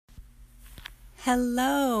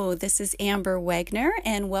Hello, this is Amber Wegner,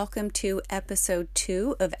 and welcome to episode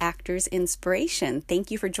 2 of Actors Inspiration. Thank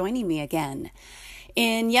you for joining me again.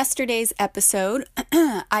 In yesterday's episode,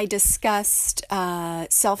 I discussed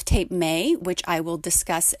Self-Tape May, which I will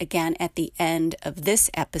discuss again at the end of this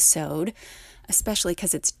episode, especially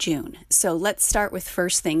because it's June. So let's start with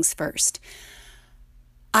first things first.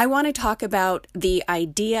 I want to talk about the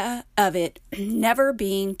idea of it never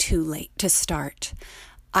being too late to start.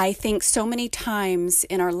 I think so many times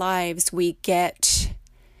in our lives we get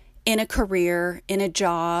in a career, in a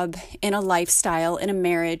job, in a lifestyle, in a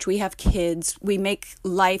marriage, we have kids, we make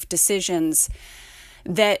life decisions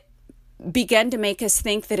that begin to make us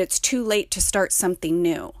think that it's too late to start something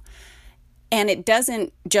new. And it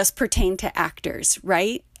doesn't just pertain to actors,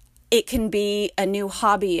 right? It can be a new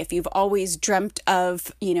hobby if you've always dreamt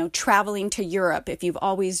of, traveling to Europe, if you've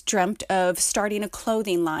always dreamt of starting a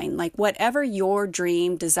clothing line, like whatever your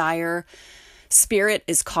dream, desire, spirit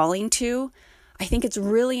is calling to. I think it's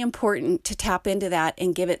really important to tap into that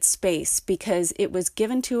and give it space because it was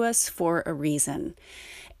given to us for a reason.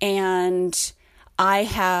 And I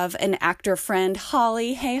have an actor friend,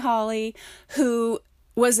 Holly, hey Holly, who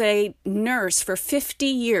was a nurse for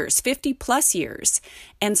 50 plus years,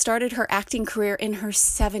 and started her acting career in her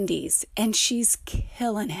 70s, and she's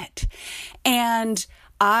killing it. And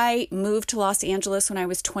I moved to Los Angeles when I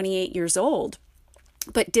was 28 years old,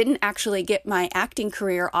 but didn't actually get my acting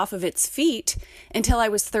career off of its feet until I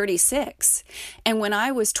was 36. And when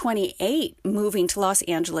I was 28, moving to Los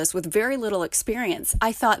Angeles with very little experience,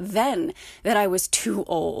 I thought then that I was too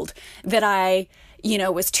old, that I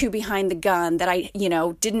was too behind the gun, that I,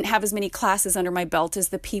 didn't have as many classes under my belt as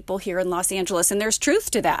the people here in Los Angeles. And there's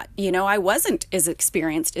truth to that. I wasn't as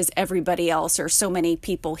experienced as everybody else or so many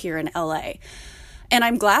people here in LA. And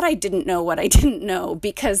I'm glad I didn't know what I didn't know,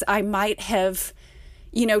 because I might have,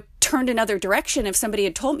 turned another direction if somebody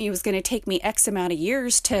had told me it was going to take me X amount of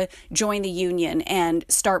years to join the union and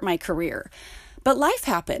start my career. But life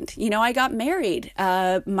happened. I got married.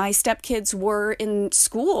 My stepkids were in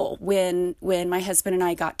school when my husband and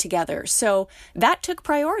I got together. So that took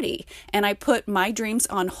priority. And I put my dreams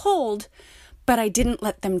on hold, but I didn't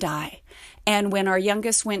let them die. And when our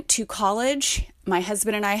youngest went to college, my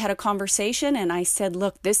husband and I had a conversation, and I said,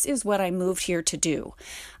 look, this is what I moved here to do.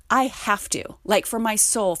 I have to, for my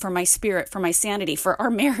soul, for my spirit, for my sanity, for our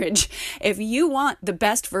marriage. If you want the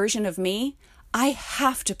best version of me, I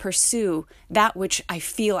have to pursue that which I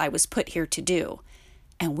feel I was put here to do.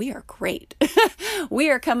 And we are great. We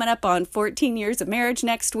are coming up on 14 years of marriage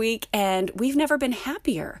next week, and we've never been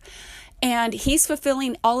happier. And he's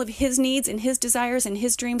fulfilling all of his needs and his desires and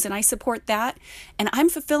his dreams, and I support that. And I'm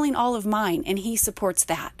fulfilling all of mine, and he supports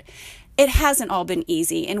that. It hasn't all been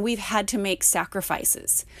easy, and we've had to make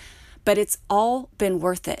sacrifices, but it's all been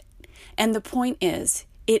worth it. And the point is,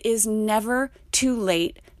 it is never too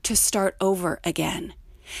late to start over again.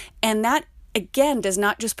 And that, again, does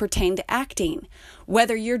not just pertain to acting.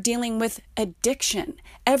 Whether you're dealing with addiction,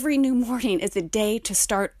 every new morning is a day to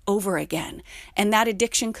start over again. And that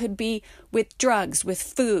addiction could be with drugs, with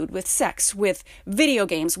food, with sex, with video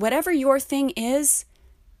games, whatever your thing is.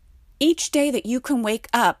 Each day that you can wake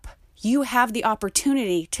up, you have the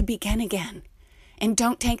opportunity to begin again. And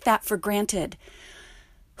don't take that for granted.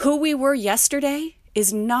 Who we were yesterday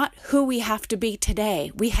is not who we have to be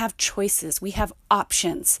today. We have choices. We have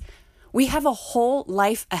options. We have a whole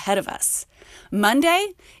life ahead of us.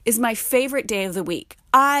 Monday is my favorite day of the week.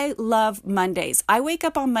 I love Mondays. I wake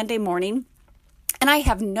up on Monday morning and I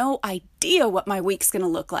have no idea what my week's going to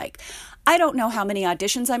look like. I don't know how many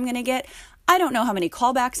auditions I'm going to get. I don't know how many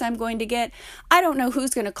callbacks I'm going to get. I don't know who's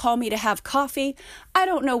going to call me to have coffee. I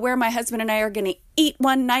don't know where my husband and I are going to eat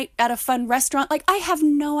one night at a fun restaurant. I have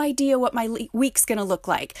no idea what my week's going to look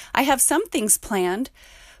like. I have some things planned,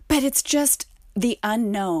 but it's just the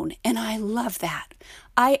unknown. And I love that.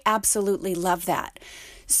 I absolutely love that.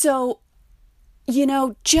 So,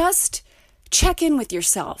 just check in with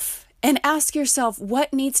yourself and ask yourself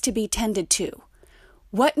what needs to be tended to,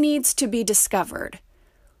 what needs to be discovered,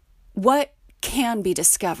 what can be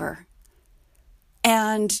discovered,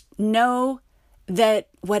 and know that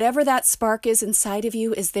whatever that spark is inside of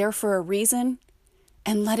you is there for a reason,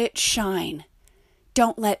 and let it shine.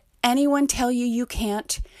 Don't let anyone tell you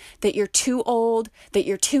can't, that you're too old, that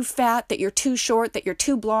you're too fat, that you're too short, that you're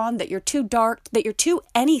too blonde, that you're too dark, that you're too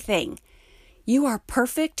anything. You are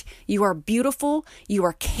perfect, you are beautiful, you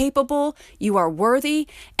are capable, you are worthy,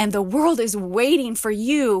 and the world is waiting for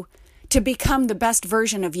you to become the best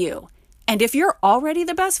version of you. And if you're already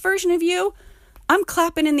the best version of you, I'm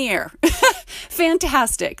clapping in the air.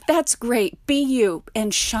 Fantastic. That's great. Be you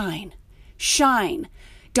and shine. Shine.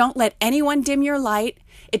 Don't let anyone dim your light.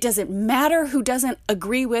 It doesn't matter who doesn't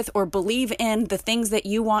agree with or believe in the things that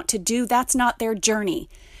you want to do. That's not their journey.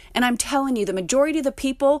 And I'm telling you, the majority of the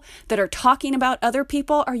people that are talking about other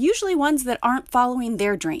people are usually ones that aren't following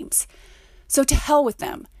their dreams. So to hell with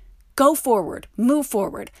them. Go forward, move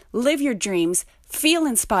forward, live your dreams, feel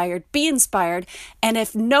inspired, be inspired. And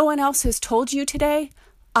if no one else has told you today,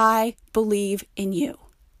 I believe in you.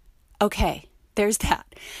 Okay, there's that.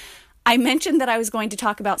 I mentioned that I was going to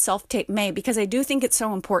talk about Self-Tape May because I do think it's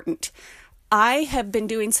so important. I have been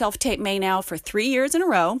doing Self-Tape May now for 3 years in a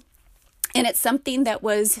row, and it's something that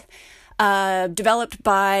was developed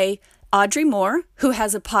by Audrey Moore, who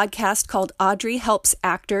has a podcast called Audrey Helps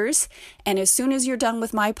Actors. And as soon as you're done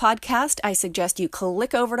with my podcast, I suggest you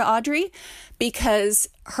click over to Audrey because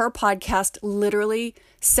her podcast literally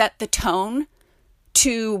set the tone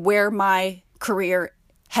to where my career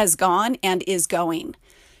has gone and is going.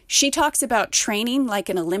 She talks about training like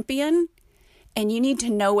an Olympian, and you need to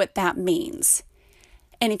know what that means.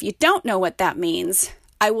 And if you don't know what that means,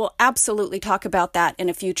 I will absolutely talk about that in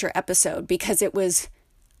a future episode because it was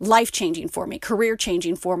life-changing for me,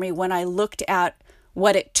 career-changing for me when I looked at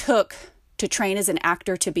what it took to train as an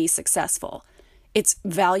actor to be successful. It's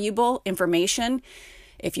valuable information.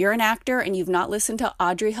 If you're an actor and you've not listened to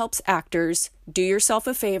Audrey Helps Actors, do yourself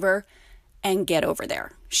a favor and get over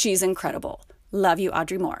there. She's incredible. Love you,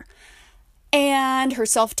 Audrey Moore. And her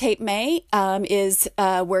Self-Tape May is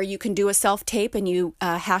where you can do a self-tape and you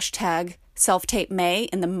hashtag Self-Tape May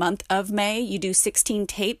in the month of May. You do 16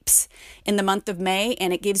 tapes in the month of May,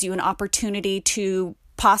 and it gives you an opportunity to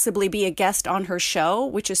possibly be a guest on her show,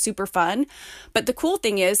 which is super fun. But the cool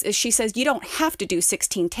thing is she says you don't have to do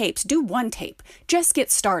 16 tapes. Do 1 tape. Just get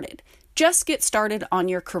started. Just get started on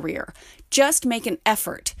your career. Just make an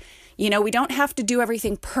effort. You know, we don't have to do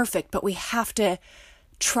everything perfect, but we have to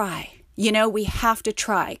try. You know, we have to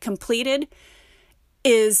try. Completed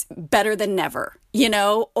is better than never, you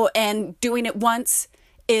know, and doing it once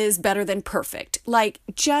is better than perfect. Like,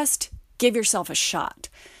 just give yourself a shot.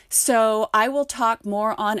 So I will talk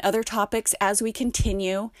more on other topics as we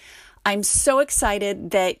continue. I'm so excited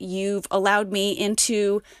that you've allowed me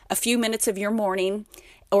into a few minutes of your morning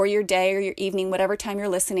or your day or your evening, whatever time you're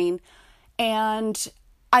listening. And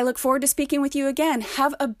I look forward to speaking with you again.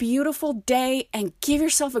 Have a beautiful day and give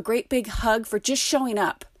yourself a great big hug for just showing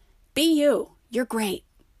up. Be you. You're great.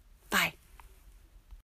 Bye.